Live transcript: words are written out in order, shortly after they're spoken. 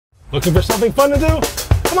Looking for something fun to do?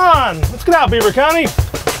 Come on, let's get out, Beaver County.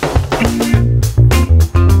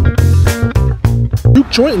 Juke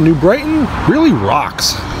Joint in New Brighton really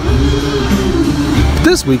rocks.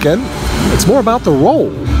 This weekend, it's more about the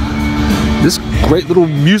roll. This great little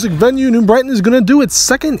music venue, New Brighton, is going to do its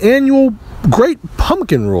second annual Great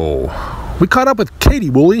Pumpkin Roll. We caught up with Katie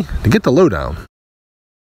Wolley to get the lowdown.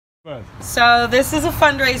 So this is a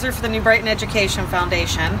fundraiser for the New Brighton Education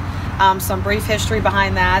Foundation. Some brief history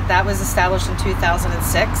behind that. That was established in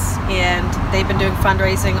 2006, and they've been doing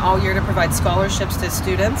fundraising all year to provide scholarships to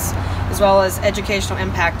students, as well as educational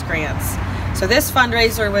impact grants. So this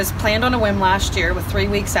fundraiser was planned on a whim last year with 3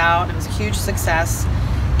 weeks out. It was a huge success.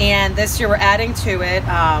 And this year we're adding to it.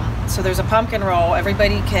 So there's a pumpkin roll.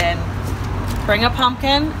 Everybody can bring a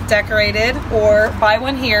pumpkin decorated or buy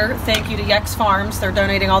one here. Thank you to Yex Farms. They're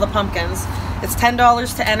donating all the pumpkins. It's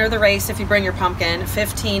 $10 to enter the race if you bring your pumpkin,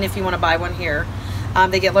 $15 if you want to buy one here.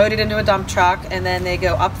 They get loaded into a dump truck and then they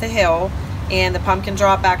go up the hill, and the pumpkin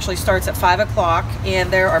drop actually starts at 5 o'clock,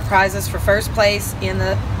 and there are prizes for first place in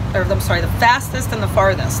the fastest and the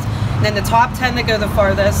farthest. And then the top 10 that go the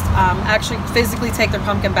farthest actually physically take their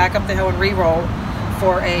pumpkin back up the hill and re-roll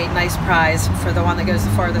for a nice prize for the one that goes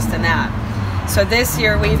the farthest in that. So this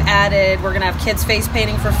year we're going to have kids face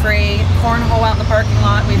painting for free, cornhole out in the parking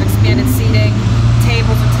lot, we've expanded seating,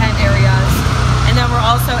 tables and tent areas, and then we're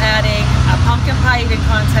also adding a pumpkin pie eating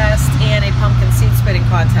contest and a pumpkin seed spitting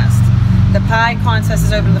contest. The pie contest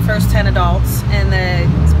is open to the first 10 adults, and the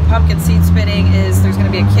pumpkin seed spitting there's going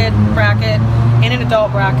to be a kid bracket and an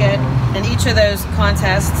adult bracket, and each of those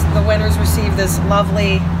contests, the winners receive this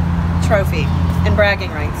lovely trophy and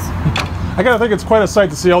bragging rights. I gotta think it's quite a sight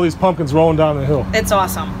to see all these pumpkins rolling down the hill. It's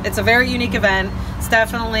awesome. It's a very unique event. It's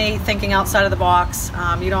definitely thinking outside of the box.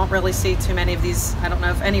 You don't really see too many of these, I don't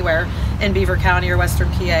know if anywhere, in Beaver County or Western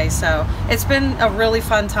PA. So it's been a really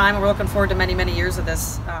fun time, and we're looking forward to many, many years of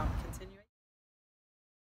this.